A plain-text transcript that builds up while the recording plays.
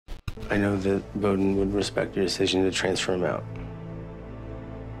I know that Boden would respect your decision to transfer him out.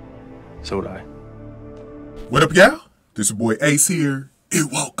 So would I. What up, y'all? This your boy Ace here,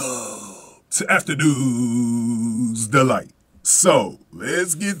 and welcome to Afternoon's Delight. So,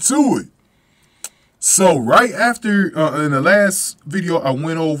 let's get to it. So, right after, in the last video, I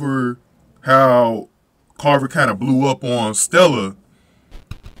went over how Carver kind of blew up on Stella.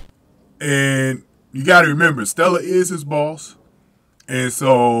 And you got to remember, Stella is his boss. And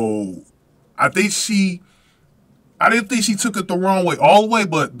so, I didn't think she took it the wrong way all the way,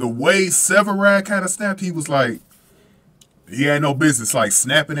 but the way Severide kind of snapped, he was like, he had no business like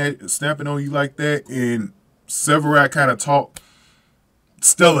snapping on you like that. And Severide kind of talked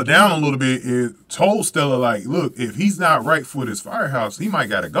Stella down a little bit and told Stella, like, look, if he's not right for this firehouse, he might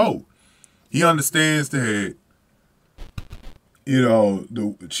gotta go. He understands that, you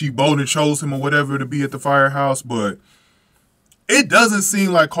know, Chief Boden chose him or whatever to be at the firehouse, but it doesn't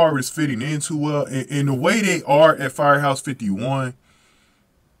seem like Carver's fitting in too well. And the way they are at Firehouse 51,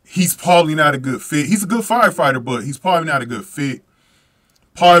 he's probably not a good fit. He's a good firefighter, but he's probably not a good fit.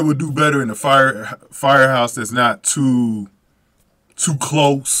 Probably would do better in the firehouse that's not too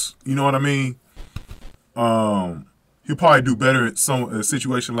close. You know what I mean? He'll probably do better at a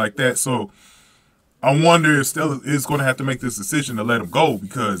situation like that. So I wonder if Stella is going to have to make this decision to let him go,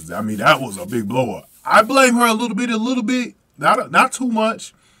 because, I mean, that was a big blow up. I blame her a little bit. Not too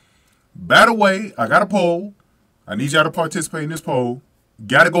much. By the way, I got a poll. I need y'all to participate in this poll.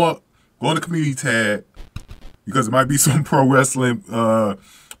 Got to go on the community tab, because there might be some pro wrestling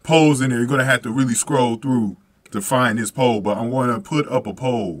polls in there. You're going to have to really scroll through to find this poll. But I'm going to put up a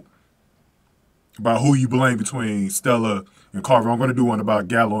poll about who you blame between Stella and Carver. I'm going to do one about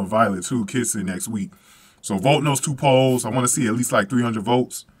Gallo and Violet too, kissing, next week. So vote in those two polls. I want to see at least like 300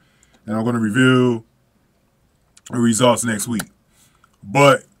 votes. And I'm going to reveal the results next week.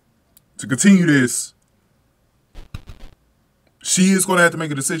 But to continue this, she is going to have to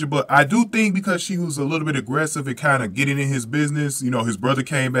make a decision. But I do think, because she was a little bit aggressive and kind of getting in his business, you know, his brother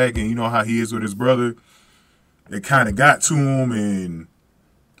came back, and you know how he is with his brother. It kind of got to him and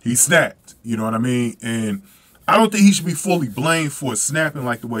he snapped. You know what I mean? And I don't think he should be fully blamed for snapping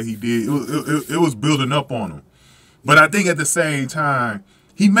like the way he did. It was building up on him. But I think at the same time,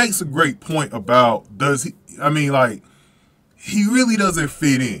 he makes a great point about, he really doesn't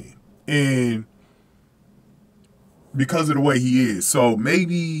fit in. And because of the way he is. So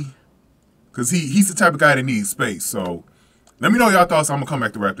maybe, because he's the type of guy that needs space. So let me know y'all thoughts. I'm going to come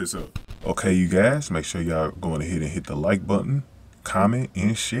back to wrap this up. Okay, you guys, make sure y'all going ahead and hit the like button, comment,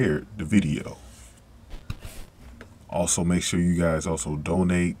 and share the video. Also, make sure you guys also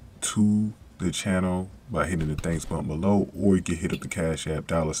donate to the channel by hitting the thanks button below, or you can hit up the Cash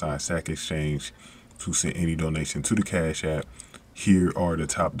App, $SAC Exchange, to send any donation to the Cash App. Here are the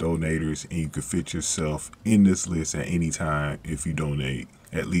top donators, and you can fit yourself in this list at any time if you donate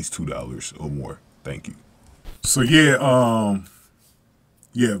at least $2 or more. Thank you. So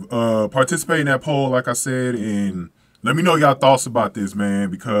participate in that poll, like I said, and let me know y'all thoughts about this, man,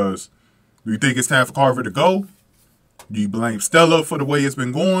 because do you think it's time for Carver to go? Do you blame Stella for the way it's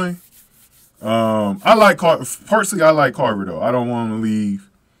been going? I like Carver. Personally, I like Carver, though. I don't want him to leave.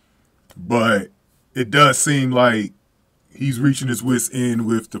 But it does seem like he's reaching his wit's end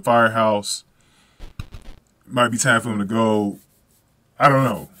with the firehouse. Might be time for him to go. I don't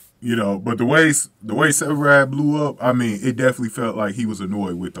know. You know, but the way Severide blew up, I mean, it definitely felt like he was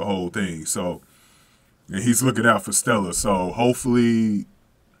annoyed with the whole thing. So, and he's looking out for Stella. So hopefully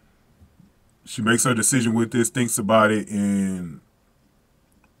she makes her decision with this, thinks about it, and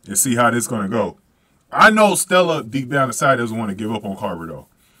see how this is going to go. I know Stella, deep down inside, doesn't want to give up on Carver, though.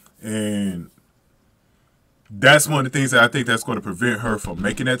 And that's one of the things that I think that's going to prevent her from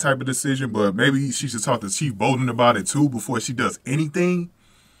making that type of decision. But maybe she should talk to Chief Boden about it, too, before she does anything.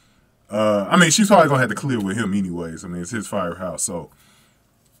 I mean, she's probably going to have to clear with him anyways. I mean, it's his firehouse. So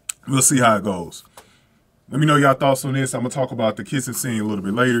we'll see how it goes. Let me know y'all thoughts on this. I'm going to talk about the kissing scene a little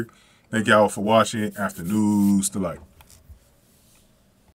bit later. Thank y'all for watching. Afternoon's Delight.